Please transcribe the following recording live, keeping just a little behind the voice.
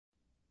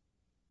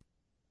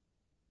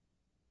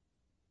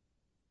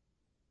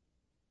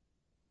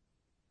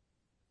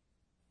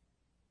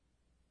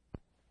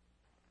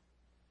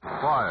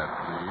Quiet,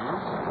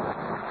 please.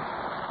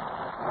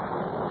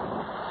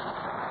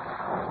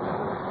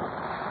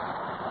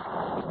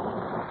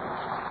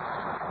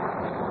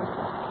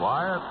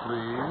 Quiet,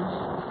 please.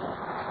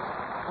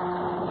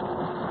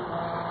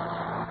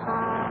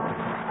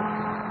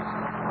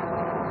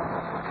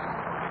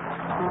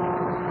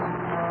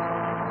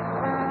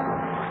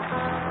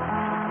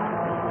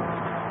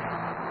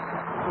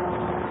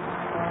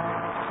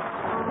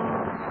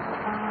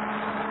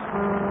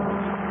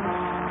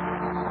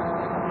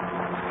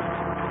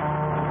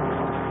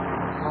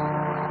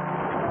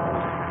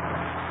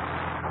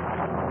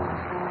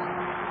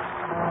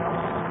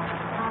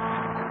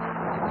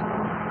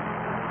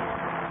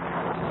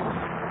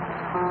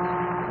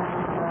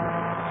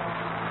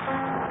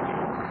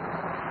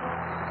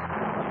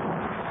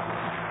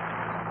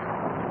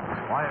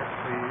 Quiet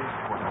Please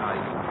for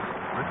Tonight,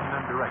 written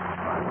and directed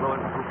by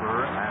Willard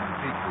Cooper and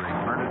featuring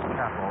Ernest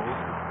Chappell,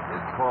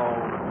 is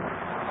called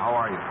How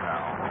Are You,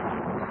 Pal?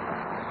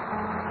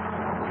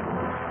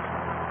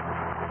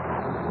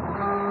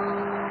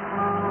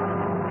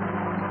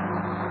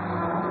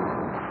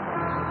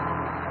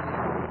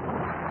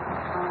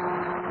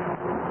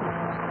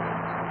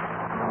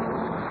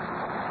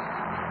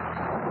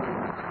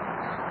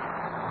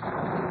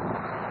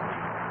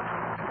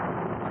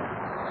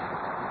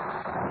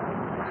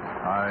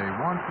 I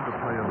want you to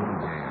play a little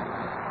game.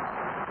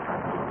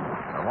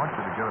 I want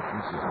you to get a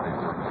piece of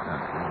paper and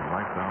pencil and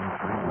write down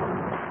 3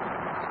 words.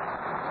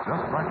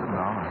 Just write them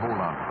down and hold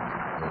on to them,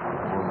 because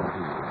before we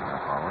do this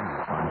half hour,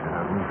 you'll find you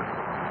have need of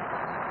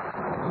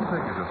them. It'll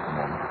take you just a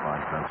moment to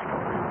find pencil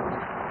and paper.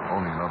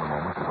 Only another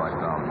moment to write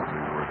down the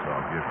 3 words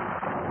I'll give you.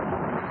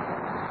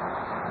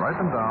 Write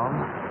them down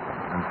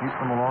and keep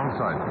them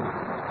alongside you.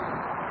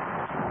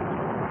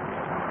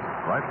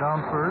 Write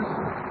down first,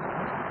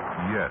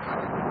 yes.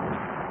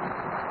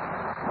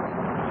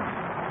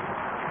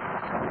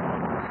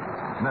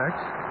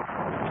 Next,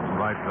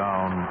 write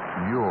down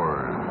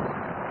yours.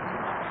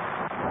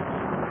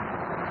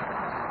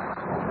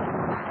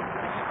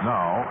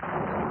 Now,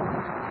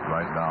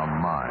 write down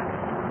mine.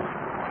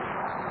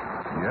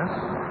 Yes,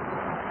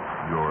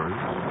 yours,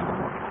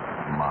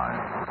 mine.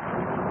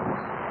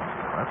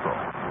 That's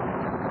all.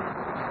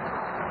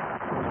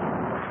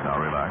 Now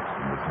relax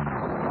and listen to me.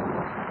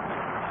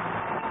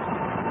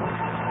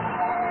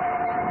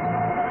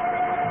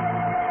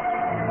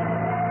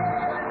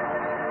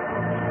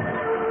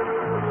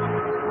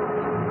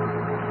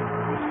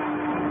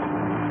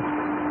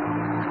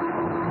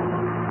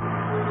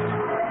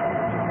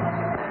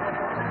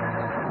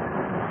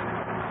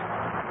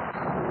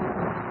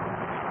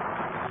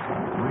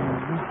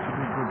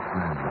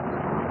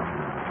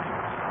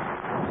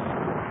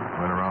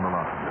 Went around a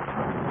lot together.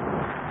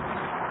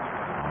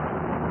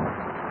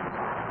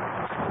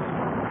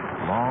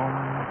 Long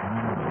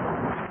time ago.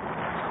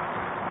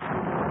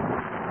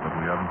 But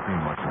we haven't seen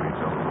much of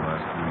each other the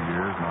last few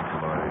years, not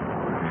till I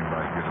came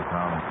back here to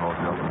town and called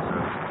you up and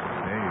said,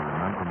 "Hey,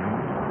 remember me?"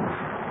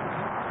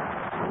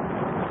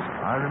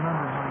 I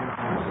remember how your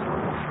voice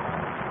started.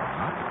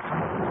 Not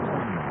quite the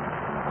same as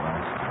the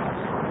last time I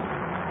saw you.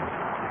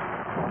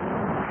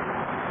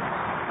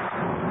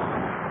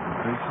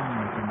 Station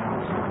making more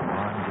sort of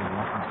line to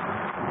Russian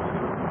Street.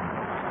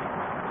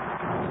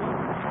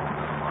 Oh,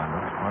 never mind.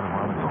 That's quite a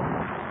while ago.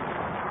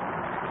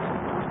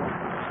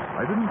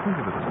 I didn't think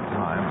of it at the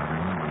time. I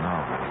remember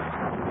now,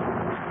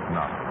 though.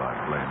 Not that I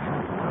blame you.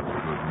 That's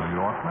good New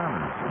York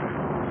manners to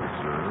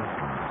observe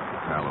and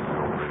tell of the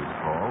old days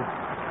call.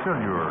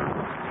 Till you're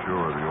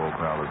sure the old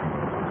pal isn't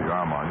going to put the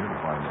arm on you to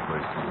find a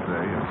place to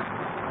stay and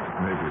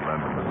maybe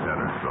lend him a $10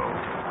 or so.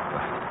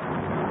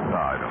 No,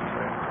 I don't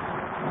think.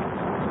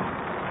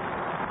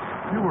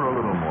 You were a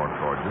little more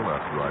cordial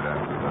after I'd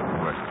answered that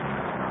question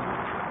that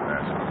you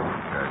asked me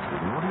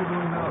casually. What are you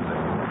doing now,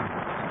 Dave?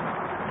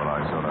 But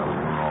I said I was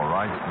doing all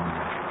right, and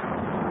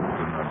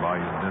couldn't I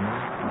buy you dinner?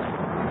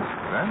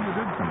 And you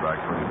did come back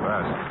pretty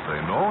fast and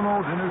say, no,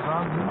 dinner's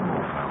on me,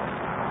 old pal.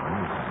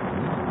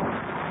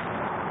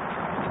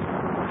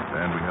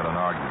 And we had an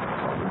argument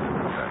about the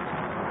dinner check.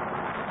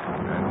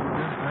 And you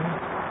did, Dave?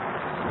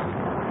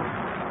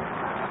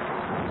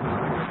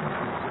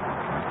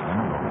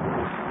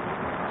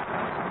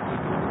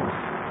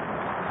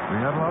 We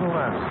had a lot of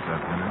laughs at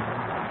that dinner,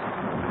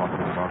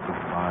 talking about the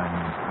fine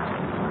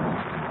Christmas,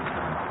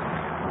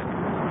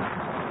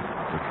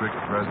 the trick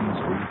presents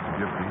we used to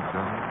give to each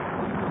other.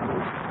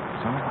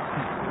 Some of the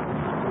people,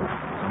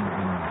 some of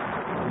them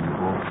you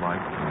both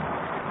liked, and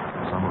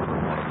some of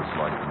them one of us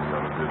liked and the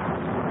other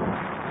didn't.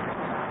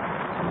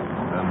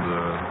 And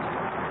the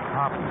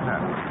top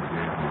hat you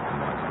gave me for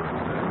my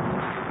birthday.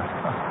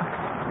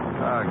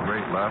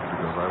 Great laugh,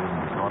 because I wouldn't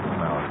have thought of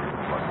an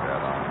alligator like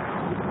that on.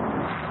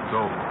 So,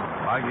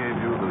 I gave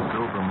you the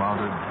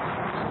silver-mounted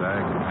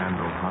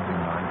stag-handled hunting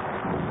knife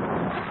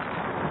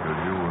because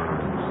you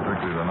were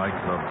strictly the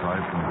nightclub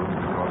type and wouldn't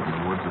be caught in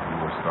the woods if you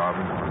were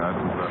starving for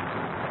hadn't left.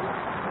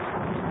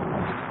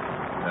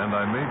 And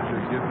I made you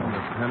give me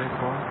a penny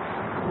for it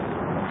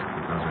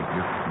because a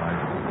gift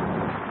knife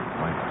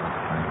might not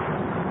thank you.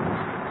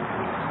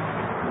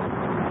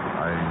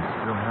 I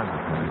still had the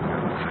feeling the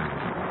other day.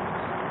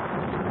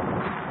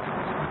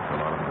 It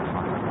fell out of my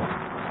pocket.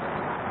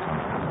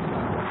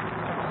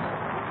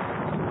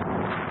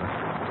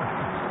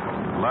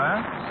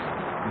 Laughs?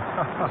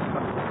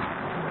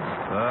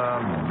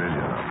 A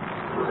million of them.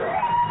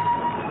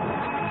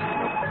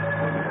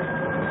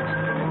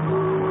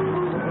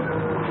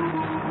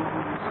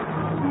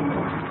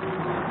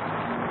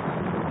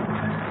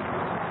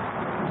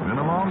 Been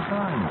a long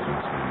time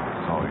since we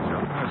saw each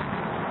other, hasn't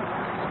it?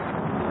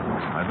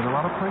 I've been a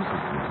lot of places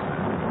since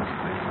then.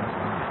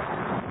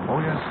 Oh,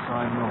 yes,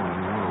 I know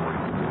you were away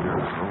for a year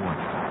or so.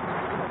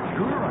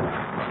 Sure, I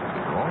keep track of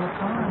you all the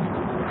time.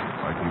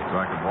 I keep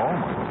track of all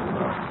my little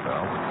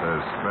pals,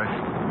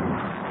 especially you.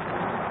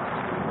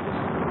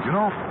 You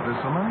know,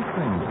 there's so many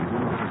things we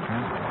didn't get a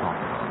chance to talk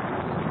about.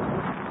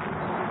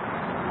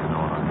 You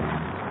know what I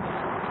mean?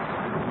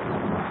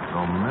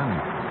 So many.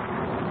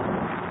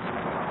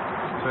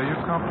 Say, you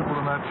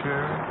comfortable in that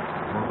chair?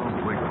 Well,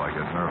 don't wiggle. I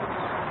get nervous.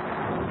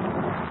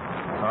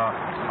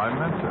 I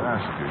meant to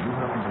ask you, you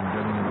haven't been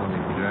getting into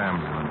any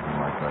jams or anything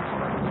like that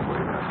while I've been away,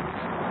 have you?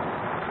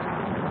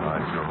 I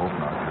sure hope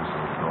not. You're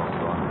so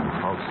doggone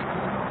impulsive,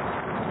 you know.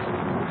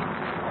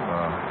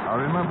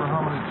 I remember how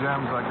many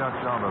jams I got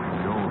you out of in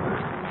the old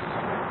days.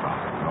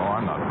 No,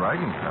 I'm not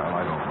bragging, pal.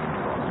 I don't mean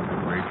to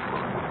be grateful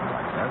or anything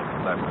like that.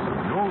 That was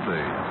in the old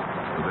days.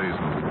 The days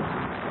when we used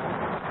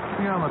to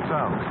be on the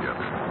town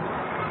together.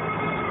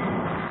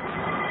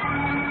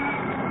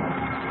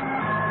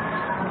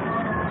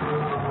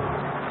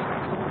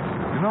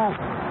 You know,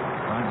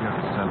 I get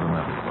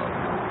sentimental about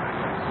the old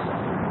days.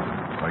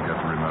 I get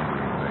to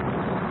remembering things.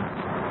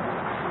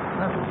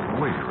 That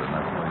waiter in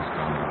that place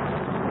down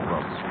on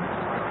 12th Street.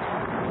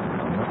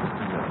 I'll never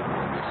forget it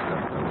when he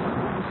stepped up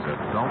and said,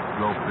 "Don't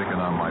go picking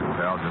on my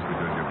pal just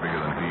because you're bigger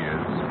than he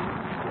is."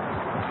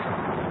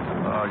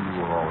 You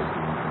were always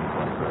doing things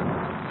like that.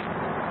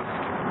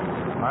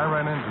 I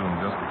ran into him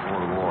just before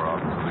the war out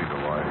in Toledo.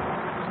 I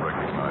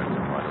recognized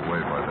him right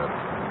away by that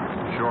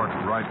short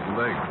right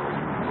leg where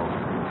you broke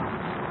it.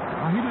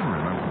 He didn't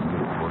remember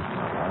me, of course.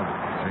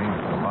 I've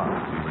changed a lot.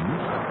 Even you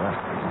said that.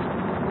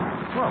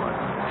 Well,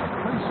 I've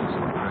places,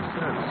 like I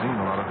said, seen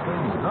a lot of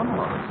things, done a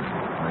lot of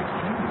things. Makes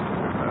changes in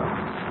your pal.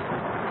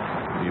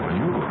 Even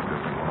you look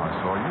different when I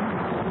saw you.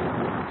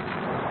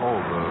 Oh,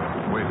 the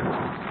waiter.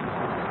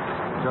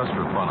 Just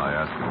for fun, I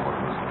asked him what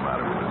was the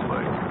matter with his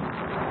leg.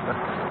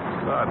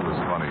 That was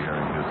funny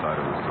hearing his side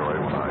of the story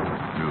when I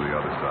knew the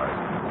other side.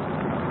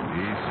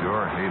 He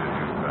sure hated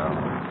you, pal.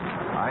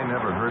 I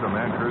never heard a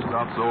man cursed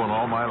out so in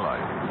all my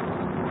life.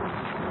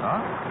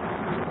 Huh?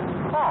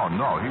 Oh,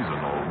 no, he's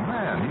an old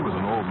man. He was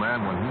an old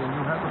man when he and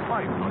you had the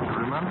fight, don't you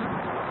remember?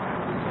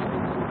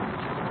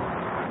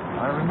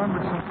 I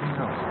remembered something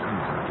else, too.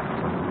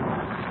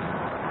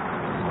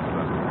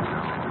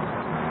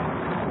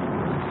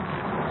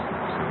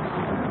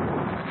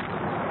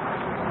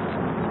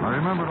 I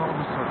remembered all of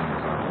a sudden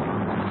as I was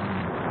running.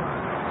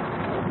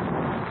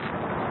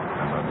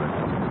 And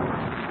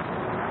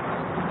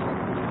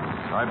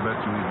I bet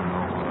you even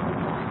know what I'm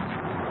talking about.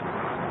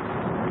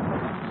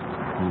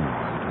 Who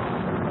I'm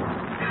talking about.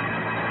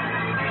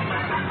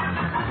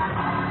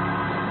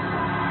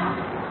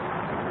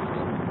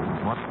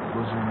 What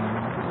was your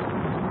name?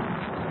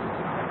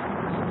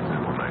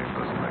 Simple name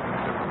doesn't make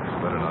any difference.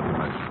 Better not to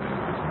mention it.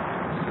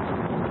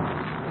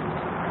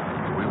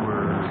 We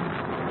were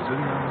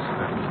sitting on the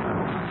steps now.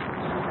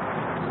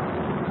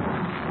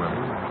 Well,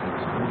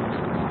 it's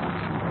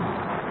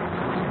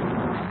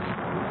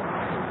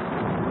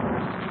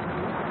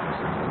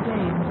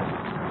Dave.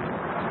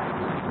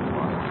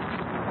 What?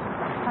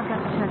 I've got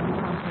to tell you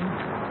something.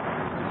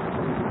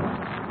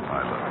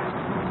 I love you.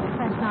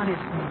 That's not his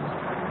name.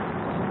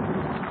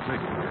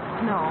 Take it.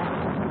 No.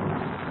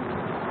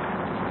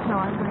 No,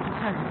 I'm going to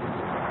tell you.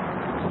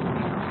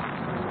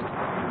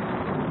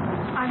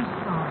 I'm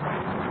sorry.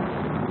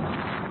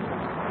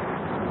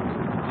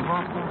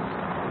 About what?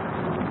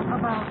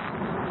 About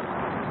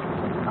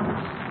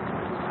us.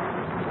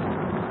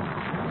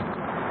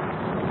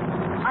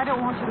 I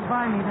don't want you to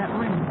buy me that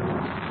ring.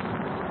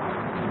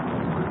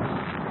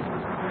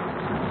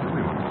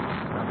 Wait a moment.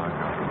 Have I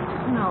got it?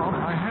 No.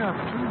 I have,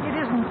 too. It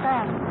isn't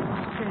that,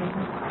 Dave.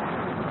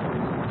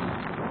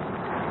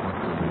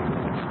 What's the name?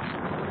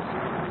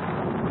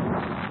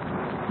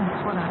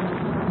 That's what I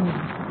mean.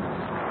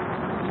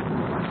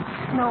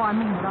 No, I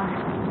mean that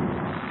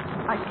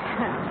I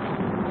can't.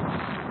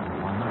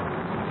 Why not?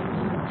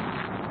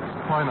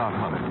 Why not,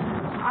 honey?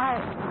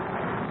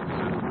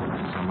 Is it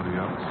somebody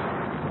else?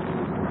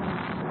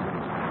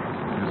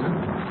 Is it?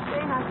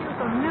 Dane, I feel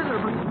so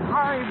miserably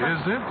sorry, but...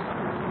 Is it?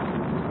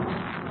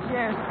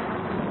 Yes.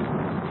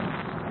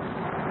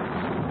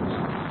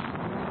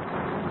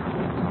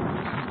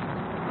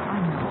 I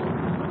know.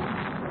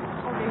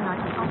 Oh, Dane, I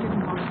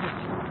didn't want to hurt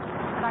you.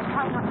 And I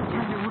tried not to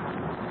tell you.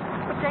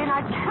 But, Dane,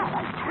 I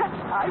can't.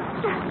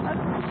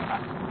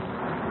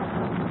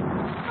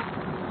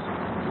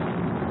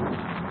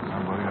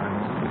 Somebody I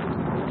know?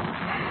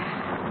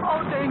 Oh,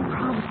 Dane,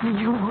 promise me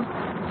you won't.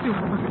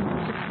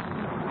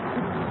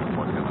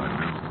 What can I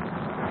do?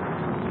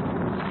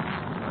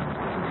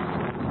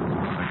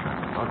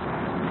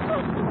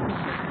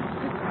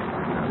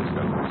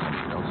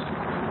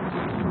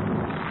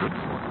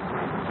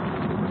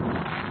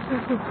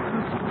 Who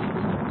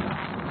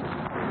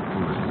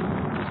is it?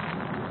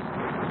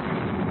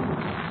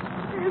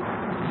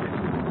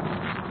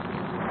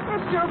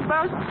 It's your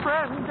best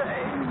friend,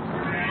 Dave.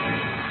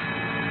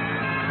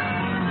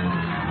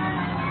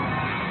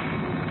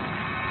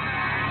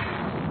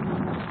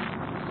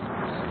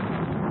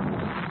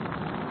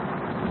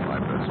 My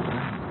best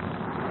friend?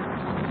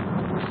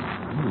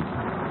 You.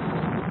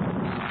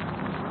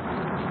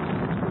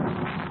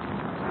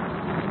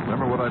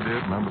 Remember what I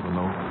did? Remember the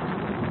note?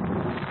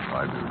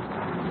 I do.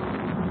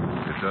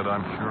 It said,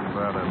 I'm sure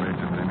glad I made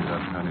you pay me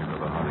that penny for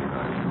the honey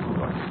knife you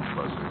were like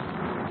fussy.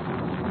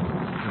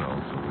 You know,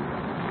 so we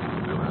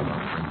still have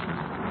our friendship.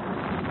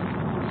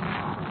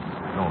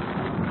 Don't,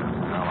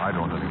 Al, I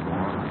don't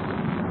anymore.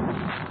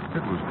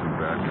 It was too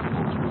bad your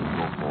folks wouldn't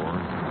go for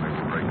it,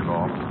 maybe break it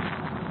off.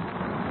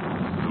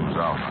 Lose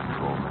out on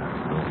your old man,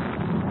 Bill.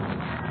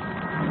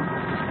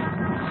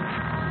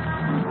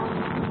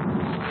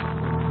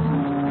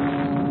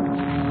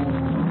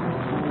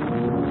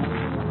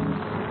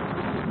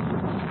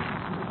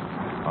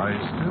 I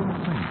still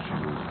think she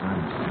was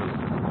very silly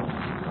at home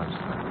because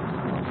that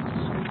was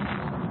escaping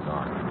from the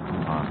dark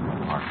on the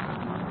park that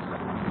night.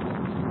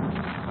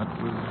 That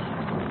was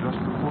just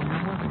before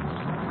your wedding,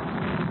 wasn't it?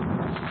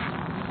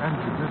 And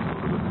you did go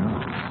to the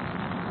funeral.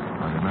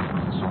 I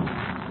remember it so much.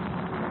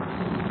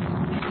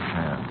 We shook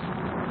hands.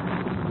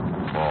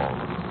 All of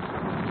them.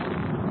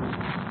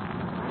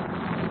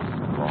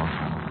 A long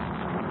time ago.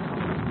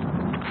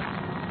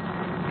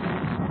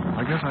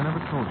 I guess I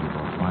never told you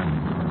about finding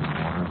her in the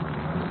water for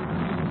the last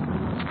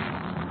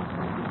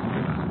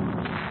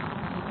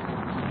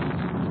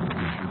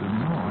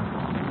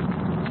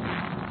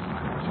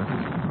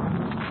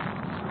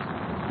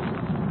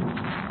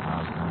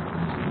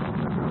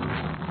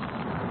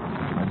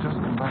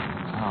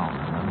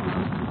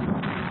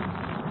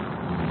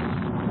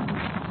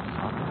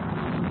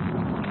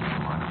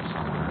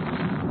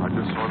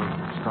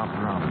stopped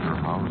around at her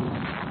house,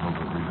 told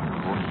her reason of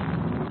course.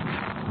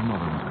 Her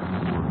mother was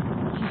coming to work.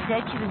 She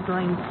said she was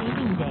going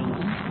feeding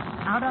days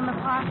out on the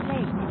Park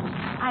Lake.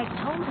 I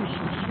told her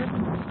she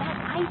shouldn't. That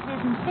ice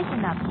isn't thick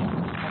enough yet.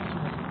 But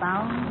she was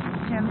bound,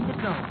 determined to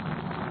go.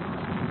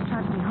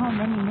 She'll be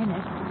home any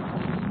minute.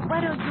 Why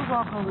don't you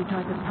walk over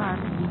toward the park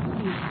and meet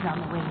Steve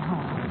on the way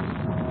home?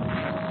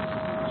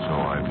 So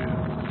I did.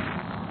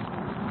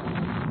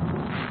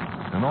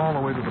 And all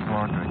the way to the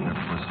park, I kept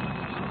whistling.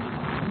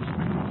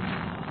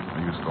 I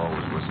used to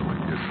always whistle a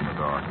kiss in the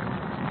dark,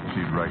 and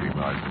she'd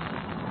recognize it.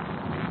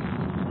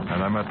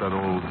 And I met that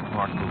old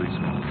park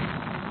policeman,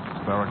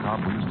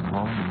 Sparrowcop, we used to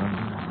call him,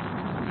 remember?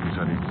 He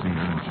said he'd seen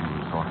her, and she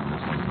was talking to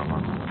some fella.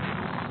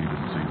 He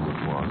didn't see who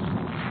it was.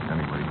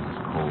 Anyway, he was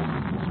cold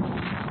and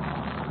smoked.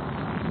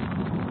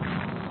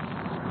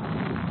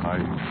 I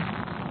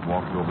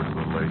walked over to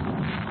the lake.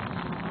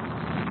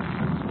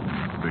 There was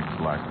a big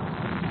black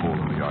hole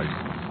in the ice.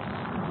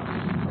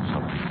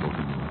 Something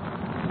floated in it.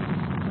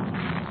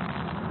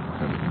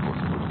 And of course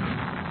it was her.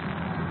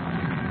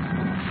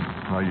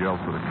 I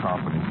yelled for the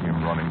cop, and he came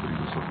running, but he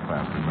was so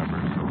fast,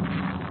 remember? So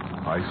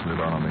I slid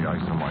on the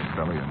ice on my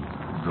belly and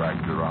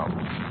dragged her out.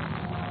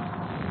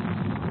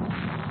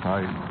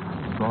 I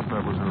thought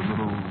that was her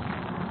little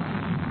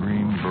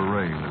green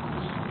beret that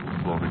was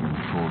floating in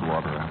the cold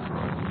water after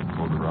I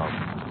pulled her out.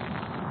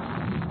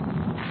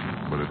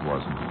 But it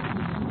wasn't.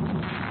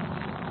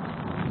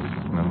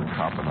 And then the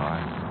cop and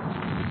I,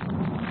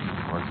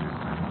 was it?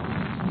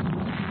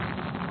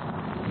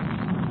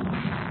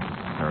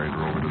 Carried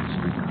her over to the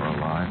streetcar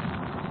line.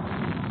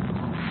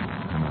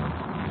 And a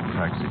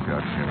taxi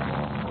cab came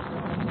along.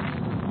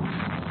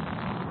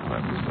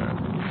 That was that.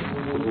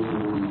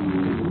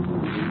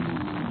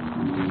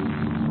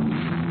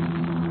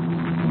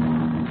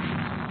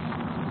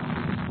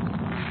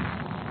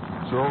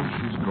 So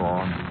she's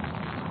gone.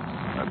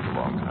 That's a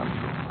long time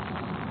ago.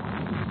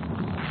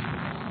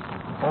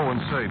 Oh,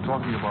 and say,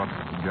 talking about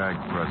gag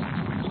presents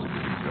we used to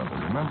give each other,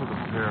 remember the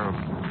pair of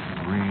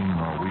green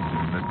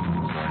Norwegian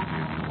mittens I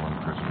gave you one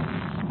Christmas?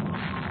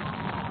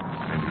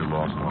 And you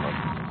lost one of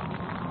them.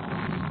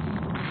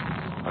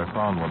 I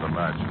found one to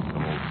match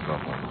some old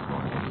stuff I was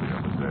going over the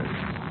other day.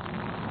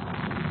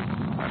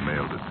 I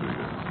mailed it to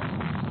you.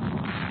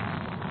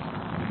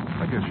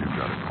 I guess you've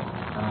got it all.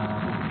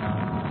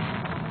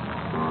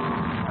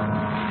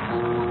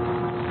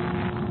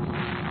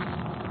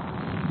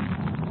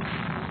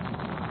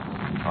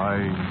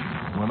 I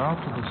went out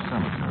to the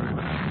cemetery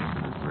to have a look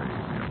at her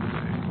grave the other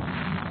day.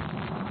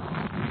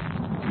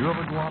 You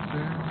ever go out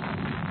there?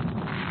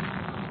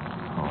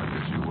 Oh, I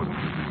guess you wouldn't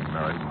be being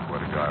married and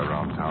quite a guy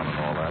around town and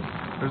all that.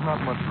 There's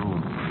not much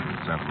room for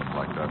sentiment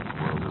like that in the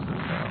world, is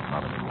there now?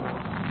 Not anymore.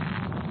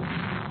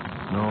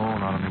 No,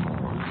 not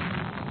anymore.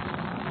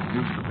 It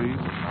used to be,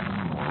 but not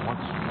anymore.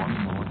 What's one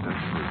more dead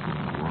person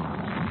in the world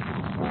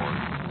than war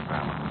and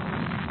famine,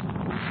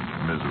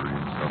 misery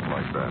and stuff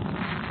like that?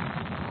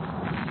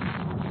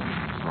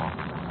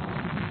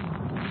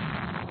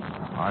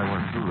 I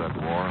went through that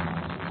war and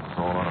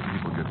saw a lot of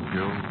people get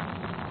killed.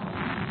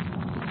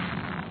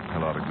 A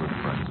lot of good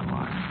friends of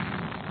mine.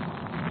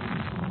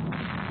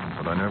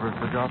 But I never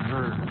forgot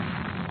her.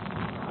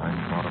 I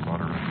thought about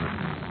her a good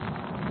deal.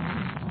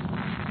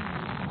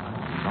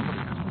 Somebody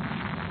did.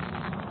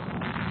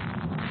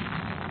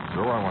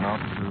 So I went out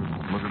to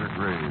look at her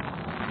grave.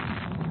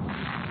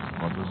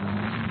 What was her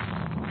name?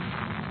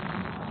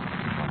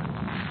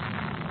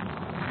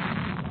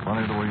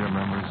 Funny the way your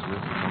memory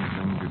slips. Some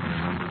things you can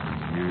remember for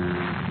years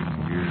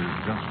and years,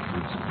 just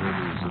as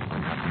clearly as if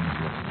they happened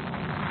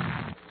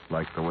yesterday.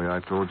 Like the way I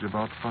told you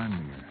about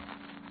finding her.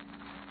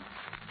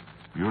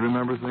 You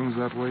remember things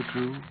that way,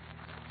 too?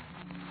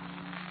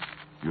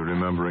 You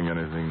remembering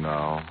anything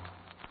now?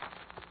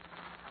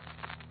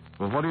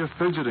 Well, what are you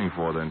fidgeting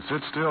for, then?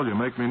 Sit still. You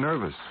make me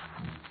nervous.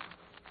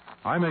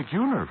 I make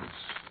you nervous.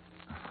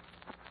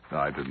 No,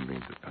 I didn't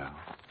mean to, pal.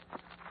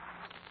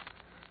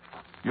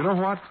 You know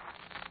what?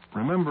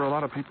 Remember, a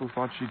lot of people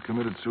thought she'd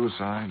committed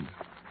suicide.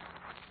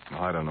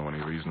 Well, I don't know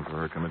any reason for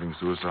her committing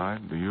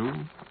suicide. Do you?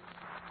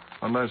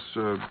 Unless,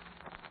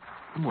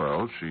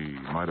 well, she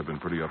might have been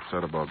pretty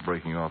upset about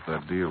breaking off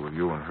that deal with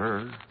you and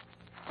her.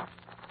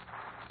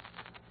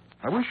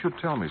 I wish you'd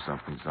tell me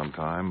something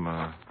sometime.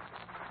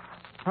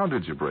 How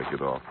did you break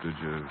it off?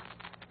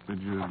 Did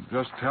you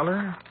just tell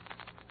her?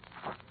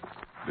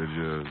 Did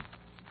you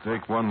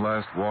take one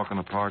last walk in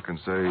the park and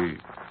say,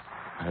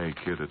 hey,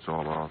 kid, it's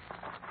all off?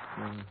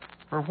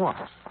 Or what?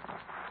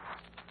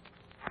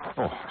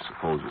 Oh, I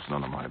suppose it's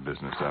none of my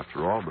business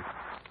after all, but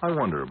I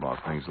wonder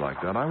about things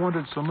like that. I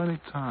wondered so many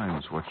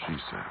times what she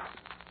said.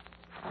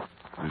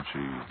 Did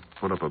she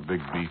put up a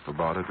big beef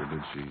about it, or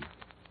did she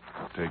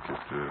take it,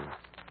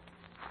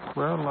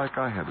 well, like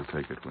I had to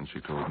take it when she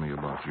told me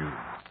about you?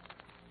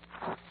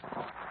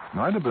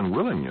 I'd have been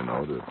willing, you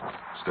know, to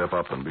step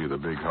up and be the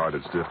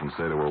big-hearted stiff and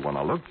say to her, well,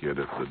 now, look, kid,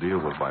 if the deal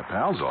with my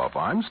pal's off,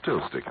 I'm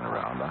still sticking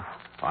around.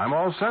 I'm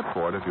all set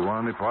for it if you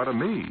want any part of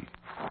me.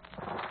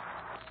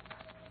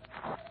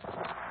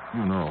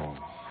 You know,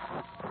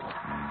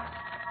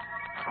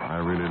 I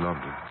really loved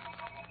her.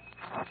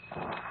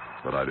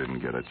 But I didn't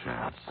get a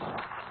chance.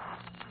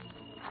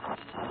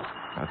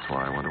 That's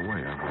why I went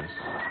away, I guess.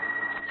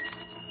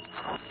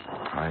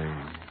 I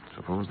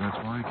suppose that's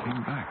why I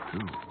came back,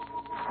 too.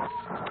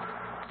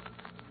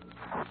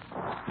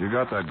 You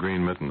got that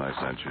green mitten I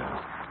sent you?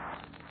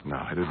 No,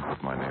 I didn't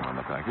put my name on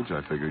the package.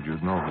 I figured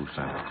you'd know who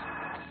sent it.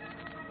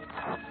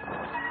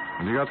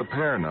 And you got the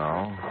pair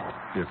now,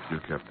 if you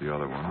kept the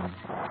other one.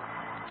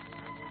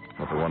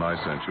 But the one I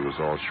sent you was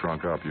all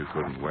shrunk up. You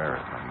couldn't wear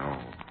it, I know.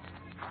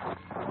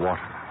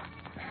 Water.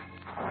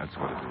 That's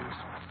what it is.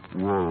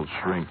 Wool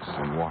shrinks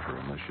in water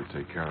unless you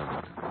take care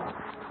of it.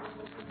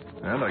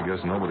 And I guess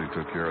nobody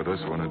took care of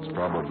this one. It's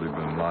probably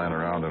been lying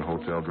around in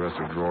hotel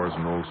dresser drawers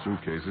and old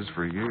suitcases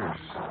for years.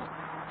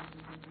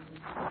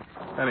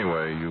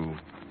 Anyway, you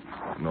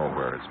know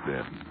where it's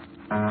been.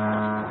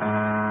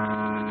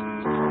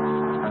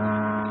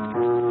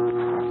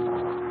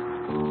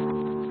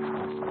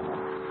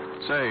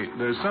 Say,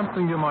 there's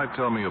something you might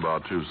tell me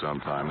about, too,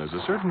 sometime. There's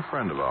a certain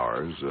friend of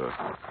ours.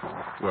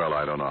 Well,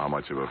 I don't know how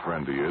much of a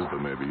friend he is, but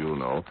maybe you'll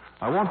know.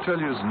 I won't tell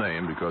you his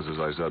name because, as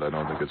I said, I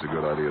don't think it's a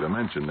good idea to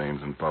mention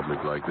names in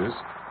public like this.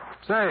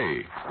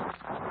 Say,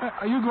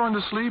 are you going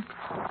to sleep?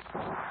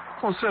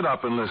 Well, sit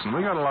up and listen.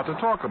 We got a lot to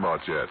talk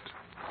about yet.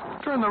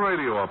 Turn the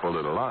radio up a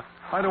little.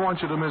 I don't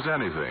want you to miss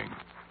anything.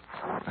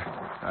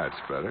 That's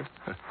better.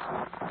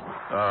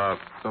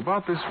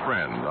 About this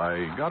friend,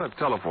 I got a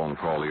telephone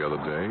call the other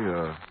day,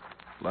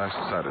 last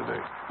Saturday.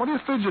 What are you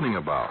fidgeting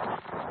about?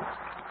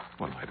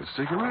 Well, light a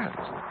cigarette.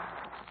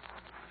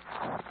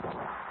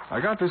 I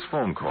got this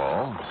phone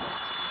call,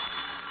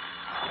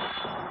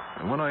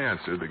 and when I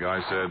answered, the guy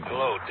said...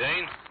 Hello,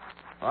 Dane?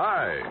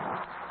 Hi.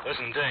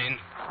 Listen, Dane,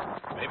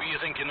 maybe you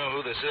think you know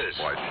who this is.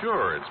 Why,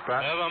 sure, it's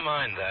Pat... Never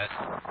mind that.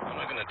 I'm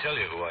not going to tell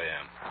you who I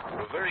am, for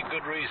a very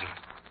good reason.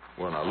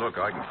 Well, now, look,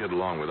 I can kid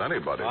along with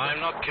anybody.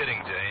 I'm not kidding,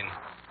 Dane.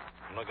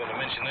 I'm not going to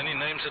mention any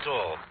names at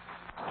all.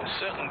 A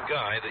certain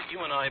guy that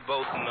you and I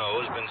both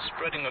know has been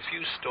spreading a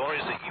few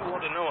stories that you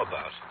ought to know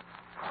about.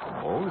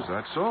 Oh, is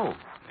that so?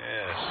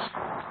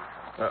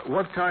 Yes.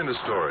 What kind of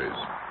stories?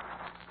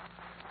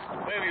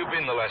 Where have you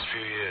been the last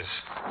few years?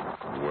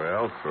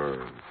 Well,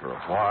 for a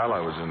while, I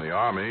was in the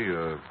Army,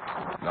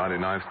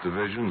 99th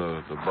Division,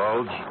 the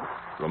Bulge,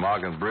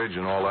 Remagen Bridge,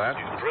 and all that.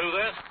 You can prove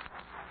that?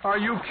 Are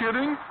you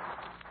kidding?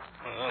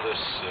 Well,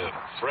 this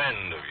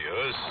friend of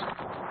yours,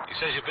 he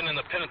says you've been in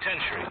the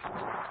penitentiary.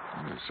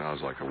 He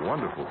sounds like a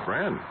wonderful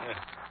friend. Yeah,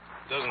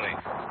 doesn't he?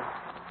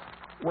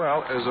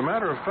 Well, as a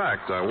matter of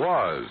fact, I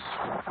was.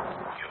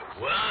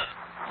 You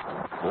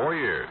were? 4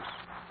 years.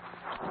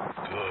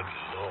 Good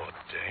Lord,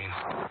 Dane.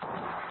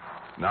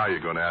 Now you're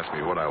going to ask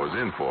me what I was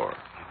in for.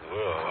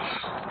 Well,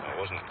 I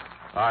wasn't...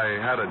 I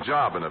had a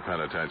job in the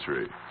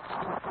penitentiary.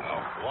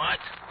 What?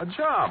 A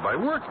job. I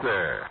worked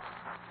there.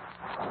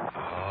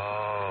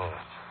 Oh.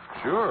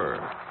 Sure.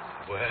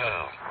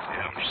 Well,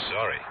 I'm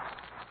sorry.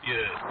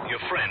 Your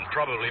friend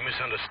probably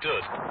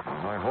misunderstood.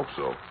 I hope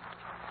so.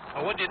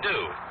 What'd you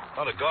do?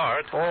 Not a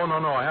guard. Oh,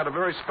 no. I had a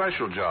very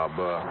special job.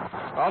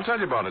 I'll tell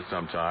you about it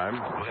sometime.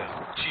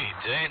 Well, gee,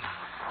 Dane,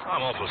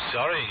 I'm awful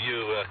sorry.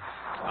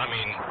 I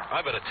mean,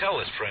 I better tell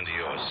this friend of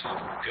yours.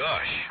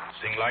 Gosh,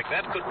 a thing like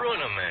that could ruin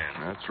a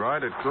man. That's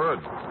right, it could.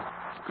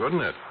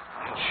 Couldn't it?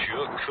 It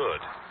sure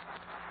could.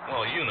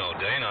 Well, you know,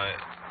 Dane,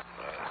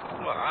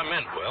 I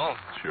meant well.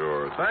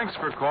 Sure. Thanks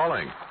for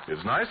calling.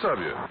 It's nice of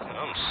you.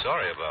 I'm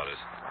sorry about it.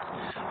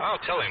 I'll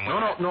tell him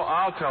when... No,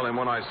 I'll tell him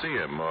when I see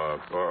him,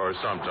 or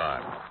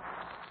sometime.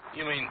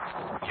 You mean,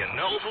 you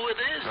know who it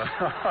is?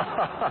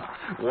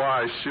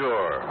 Why,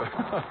 sure.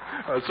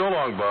 So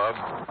long, Bob.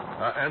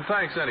 And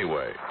thanks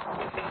anyway.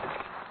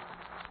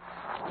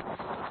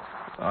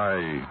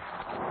 I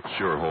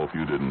sure hope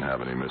you didn't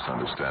have any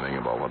misunderstanding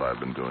about what I've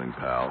been doing,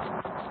 pal.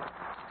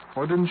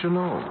 Or didn't you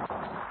know?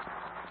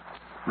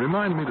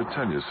 Remind me to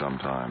tell you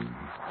sometime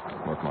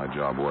what my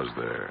job was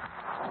there.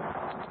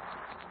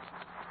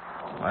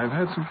 I've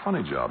had some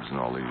funny jobs in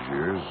all these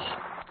years.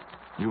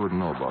 You wouldn't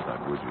know about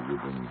that, would you?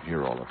 You've been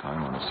here all the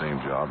time on the same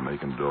job,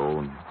 making dough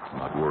and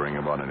not worrying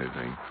about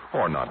anything,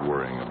 or not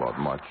worrying about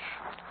much.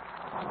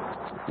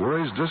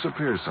 Worries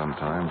disappear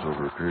sometimes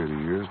over a period of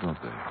years, don't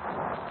they?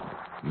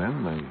 And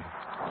then they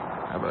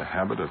have a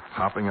habit of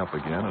popping up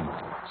again, and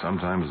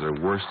sometimes they're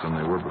worse than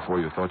they were before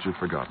you thought you'd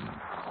forgotten them.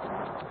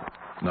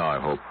 Now, I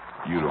hope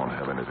you don't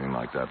have anything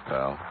like that,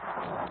 pal.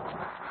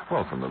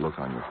 Well, from the look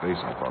on your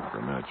face, I thought for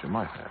a minute you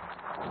might have.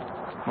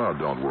 Well,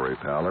 don't worry,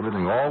 pal.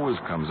 Everything always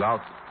comes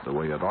out the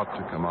way it ought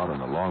to come out in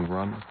the long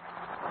run.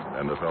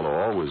 And the fellow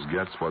always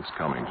gets what's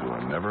coming to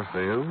him. Never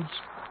fails.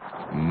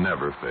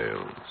 Never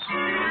fails.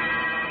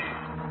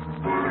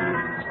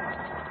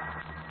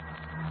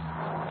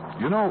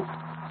 You know,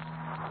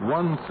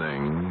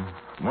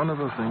 one of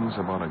the things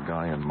about a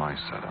guy in my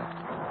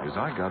setup is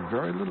I got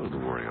very little to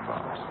worry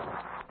about.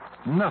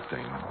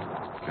 Nothing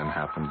can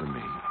happen to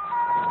me.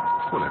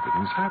 Well,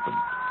 everything's happened.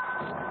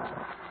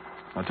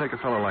 Now, take a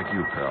fellow like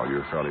you, pal.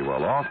 You're fairly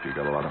well off. You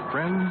got a lot of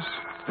friends,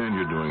 and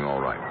you're doing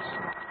all right.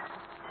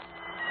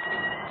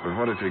 But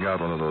what if you got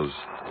one of those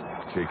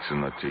kicks in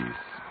the teeth,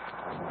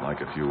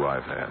 like a few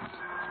I've had?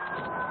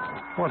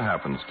 What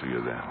happens to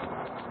you then?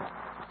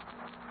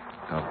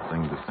 Tough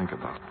thing to think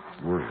about,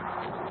 worry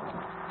about.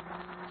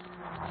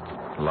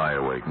 Lie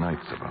awake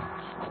nights about.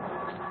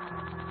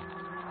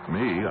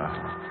 Me,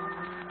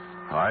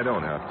 I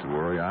don't have to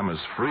worry. I'm as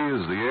free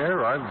as the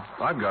air.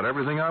 I've got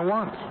everything I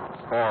want.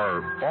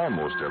 Or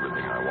almost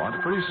everything I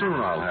want. Pretty soon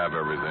I'll have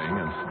everything,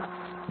 and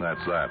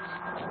that's that.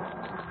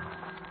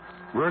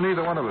 We're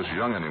neither one of us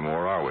young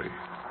anymore, are we?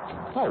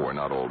 Oh, we're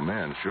not old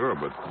men, sure,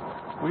 but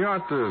we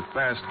aren't the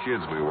fast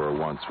kids we were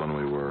once when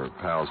we were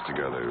pals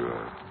together.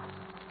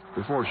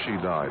 Before she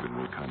died and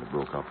we kind of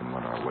broke up and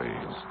went our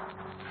ways.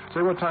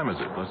 Say, what time is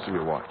it? Let's see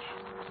your watch.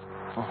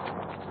 Oh,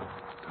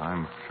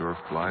 time sure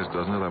flies,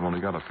 doesn't it? I've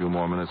only got a few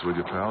more minutes with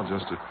you, pal.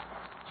 Just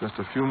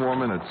a few more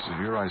minutes.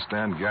 Here I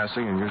stand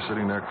gassing, and you're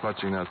sitting there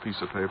clutching that piece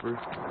of paper.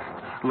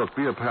 Look,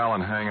 be a pal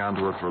and hang on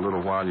to it for a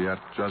little while yet.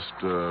 Just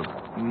 6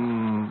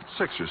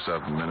 or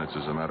 7 minutes,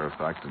 as a matter of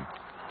fact, and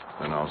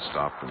then I'll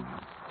stop and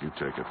you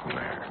take it from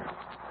there.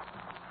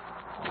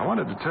 I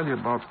wanted to tell you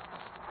about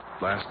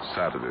last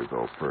Saturday,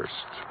 though, first.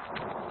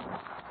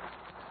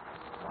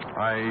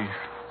 I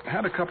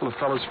had a couple of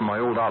fellas from my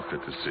old outfit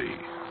to see.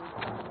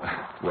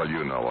 Well,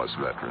 you know us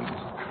veterans.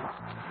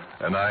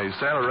 And I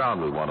sat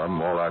around with one of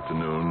them all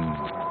afternoon,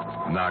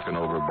 knocking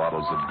over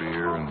bottles of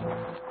beer and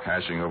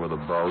hashing over the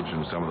bulge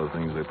and some of the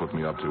things they put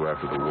me up to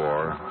after the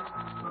war.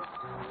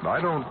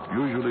 I don't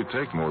usually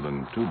take more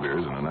than 2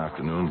 beers in an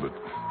afternoon, but,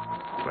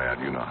 Glad,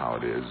 you know how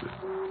it is.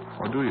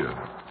 Or do you?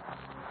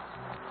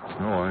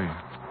 No, I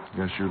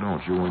guess you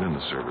don't. You weren't in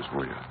the service,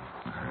 were you?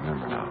 I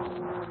remember now.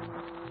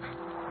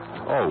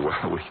 Oh,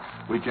 well,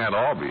 we can't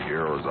all be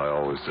heroes, I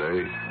always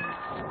say.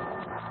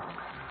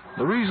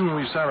 The reason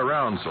we sat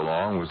around so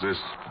long was this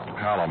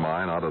pal of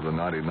mine out of the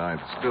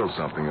 99th spilled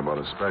something about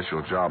a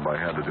special job I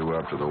had to do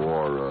after the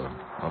war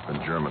up in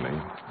Germany.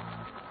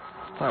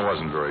 I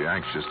wasn't very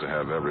anxious to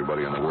have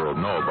everybody in the world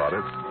know about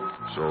it,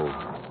 so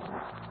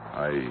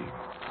I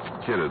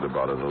kidded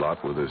about it a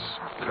lot with this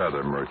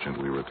feather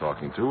merchant we were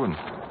talking to, and,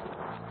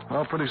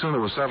 well, pretty soon it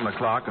was 7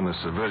 o'clock, and the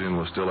civilian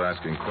was still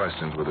asking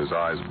questions with his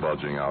eyes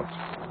bulging out.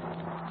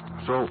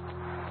 So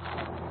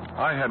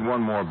I had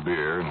one more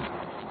beer, and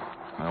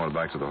I went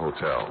back to the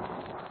hotel.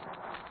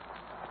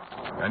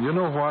 And you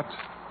know what?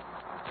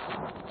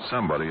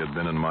 Somebody had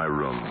been in my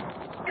room.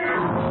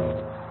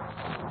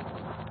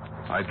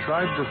 I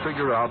tried to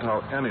figure out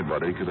how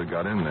anybody could have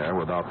got in there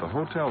without the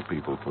hotel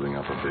people putting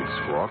up a big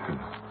squawk, and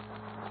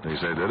they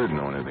say they didn't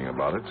know anything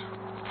about it.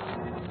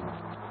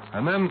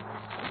 And then,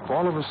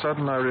 all of a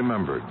sudden, I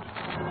remembered.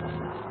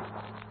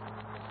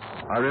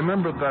 I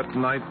remembered that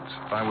night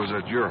I was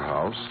at your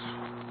house,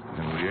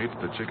 and we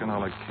ate the chicken a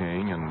la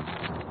king and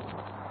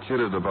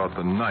kidded about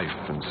the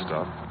knife and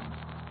stuff.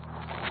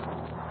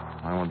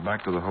 I went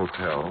back to the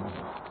hotel,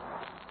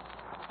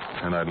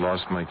 and I'd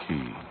lost my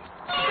key.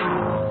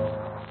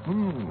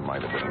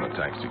 Might have been in a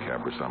taxi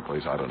cab or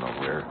someplace, I don't know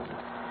where.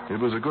 It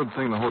was a good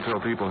thing the hotel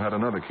people had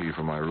another key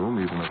for my room,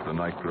 even if the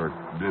night clerk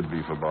did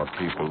beef about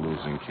people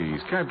losing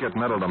keys. Can't get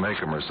metal to make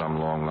them or some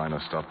long line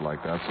of stuff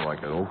like that, so I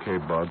said, okay,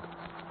 bud,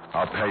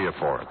 I'll pay you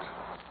for it.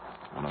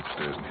 went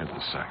upstairs and hid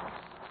the sack.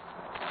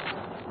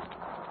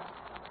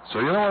 So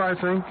you know what I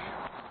think?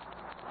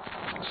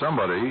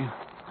 Somebody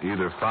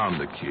either found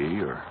the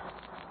key or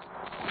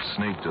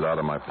sneaked it out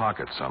of my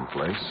pocket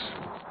someplace,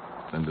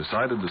 then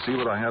decided to see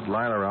what I had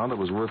lying around that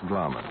was worth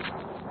glomming.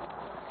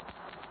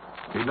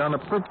 He'd done a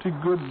pretty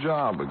good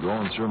job of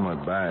going through my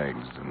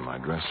bags and my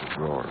dresser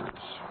drawers.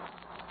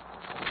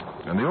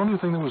 And the only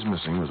thing that was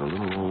missing was a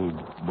little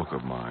old book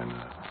of mine,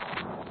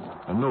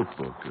 a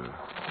notebook,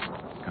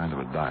 kind of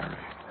a diary.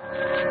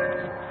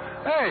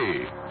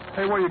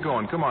 Hey, where you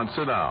going? Come on,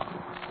 sit down.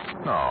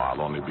 No,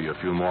 I'll only be a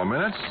few more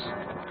minutes.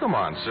 Come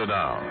on, sit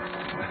down.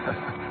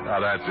 Now,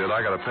 that's it.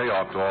 I got to pay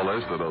off to all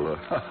this that'll...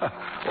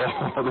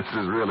 oh, this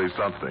is really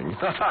something.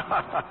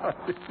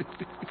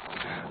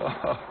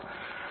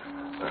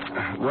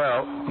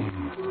 Well,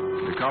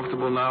 you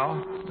comfortable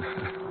now?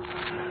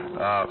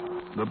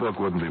 The book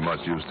wouldn't be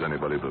much use to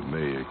anybody but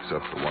me,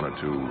 except for one or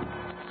two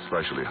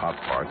especially hot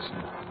parts.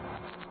 And,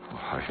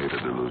 I hated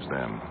to lose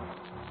them.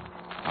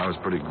 I was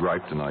pretty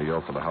griped, and I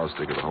yelled for the house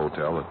dick at the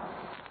hotel that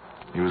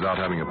he was out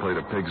having a plate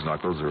of pig's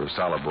knuckles or a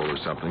salad bowl or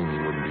something, and he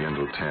wouldn't be in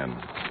till 10.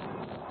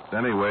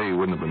 Anyway, he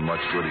wouldn't have been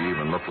much good. He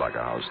even looked like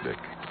a house dick.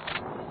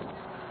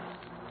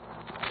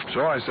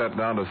 So I sat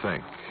down to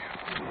think.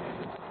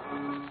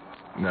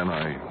 Then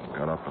I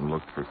got up and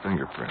looked for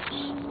fingerprints.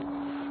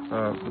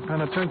 The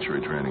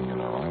penitentiary training, you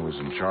know. I was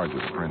in charge of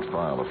the print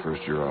file the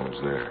first year I was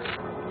there.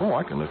 Oh,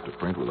 I can lift a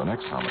print with an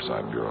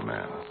ex-homicide bureau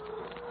man.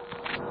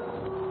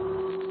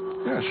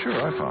 Yeah,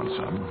 sure, I found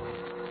some.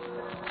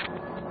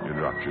 You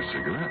dropped your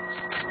cigarettes.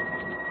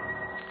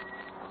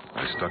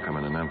 I stuck them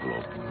in an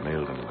envelope and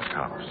mailed them to the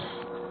cops.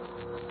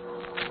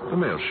 The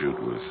mail chute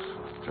was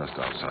just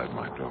outside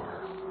my door.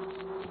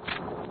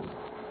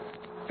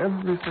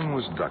 Everything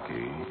was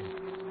ducky,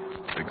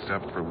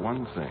 except for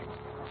one thing.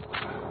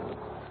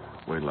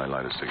 Wait till I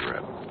light a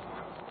cigarette.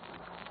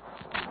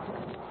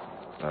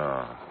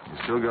 You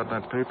still got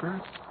that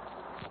paper?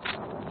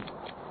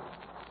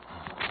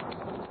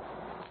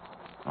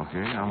 Okay,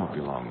 I won't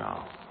be long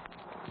now.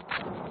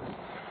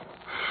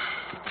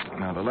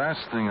 Now, the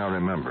last thing I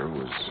remember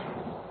was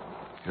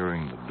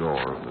hearing the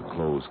door of the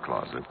clothes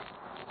closet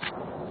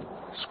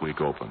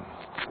squeak open.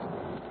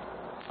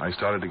 I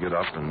started to get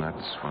up, and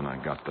that's when I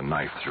got the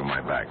knife through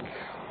my back.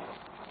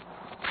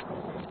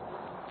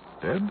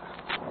 Dead?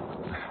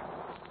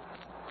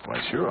 Why,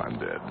 sure I'm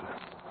dead.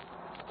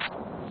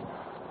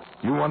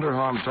 You wonder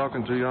how I'm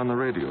talking to you on the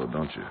radio,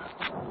 don't you?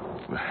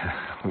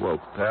 Well,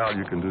 pal,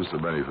 you can do so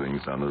many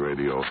things on the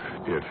radio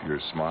if you're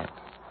smart.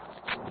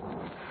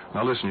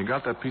 Now, listen, you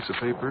got that piece of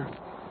paper?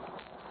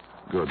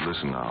 Good,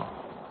 listen now.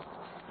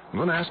 I'm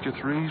going to ask you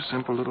 3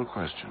 simple little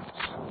questions.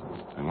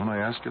 And when I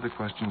ask you the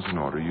questions in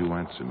order, you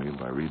answer me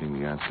by reading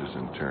the answers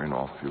in turn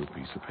off your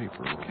piece of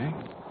paper, okay?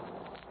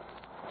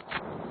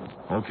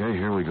 Okay,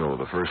 here we go.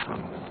 The first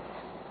one.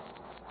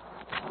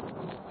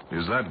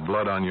 Is that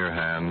blood on your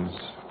hands?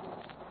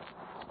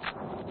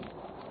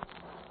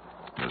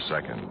 The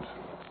second.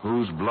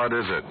 Whose blood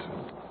is it?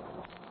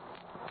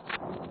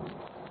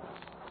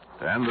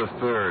 And the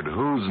third.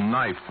 Whose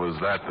knife was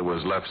that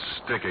was left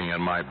sticking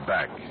in my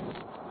back?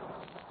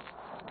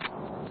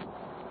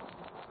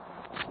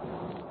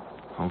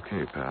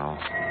 Okay, pal.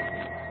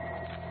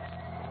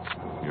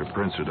 Your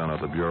prints are done at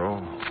the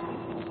bureau.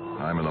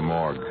 I'm in the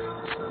morgue.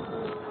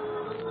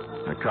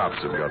 The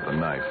cops have got the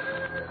knife.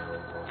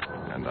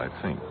 And I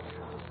think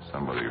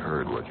somebody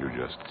heard what you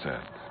just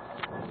said.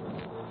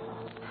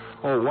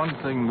 Oh, one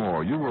thing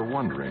more. You were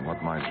wondering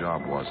what my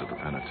job was at the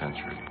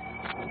penitentiary.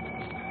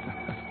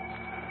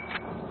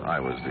 I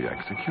was the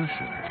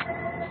executioner.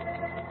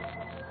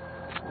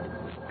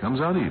 Comes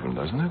out even,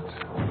 doesn't it?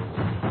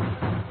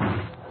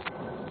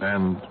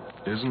 And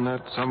isn't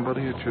that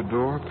somebody at your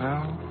door,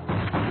 pal?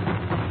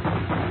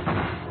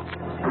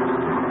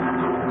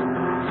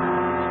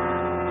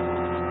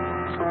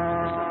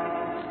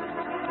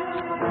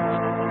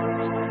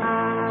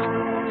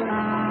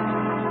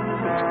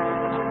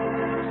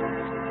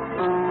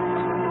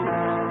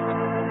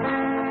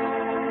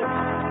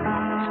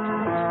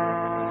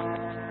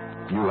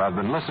 You have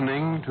been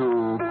listening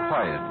to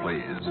Quiet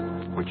Please,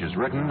 which is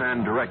written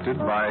and directed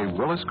by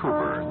Willis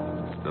Cooper.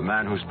 The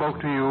man who spoke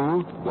to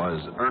you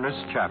was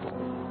Ernest Chappell.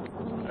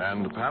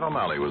 And Pat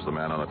O'Malley was the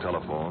man on the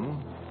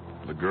telephone.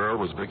 The girl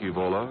was Vicky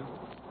Vola.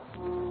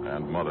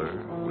 And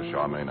Mother was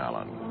Charmaine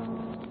Allen.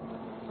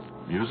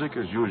 Music,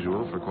 as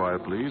usual, for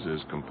Quiet Please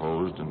is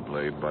composed and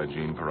played by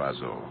Gene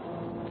Perazzo.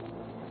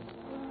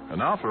 And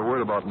now for a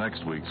word about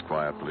next week's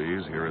Quiet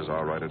Please, here is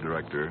our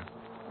writer-director,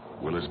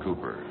 Willis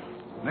Cooper.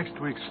 Next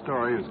week's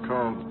story is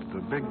called The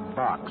Big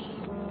Box.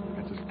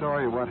 It's a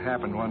story of what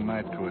happened one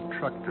night to a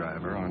truck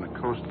driver on a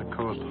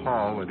coast-to-coast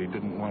haul that he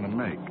didn't want to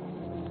make.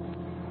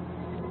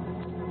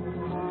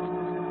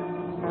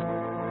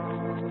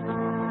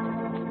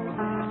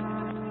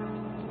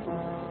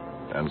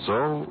 And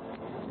so,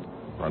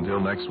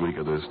 until next week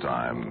at this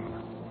time,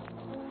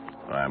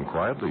 I am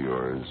quietly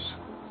yours,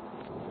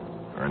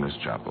 Ernest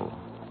Chappell.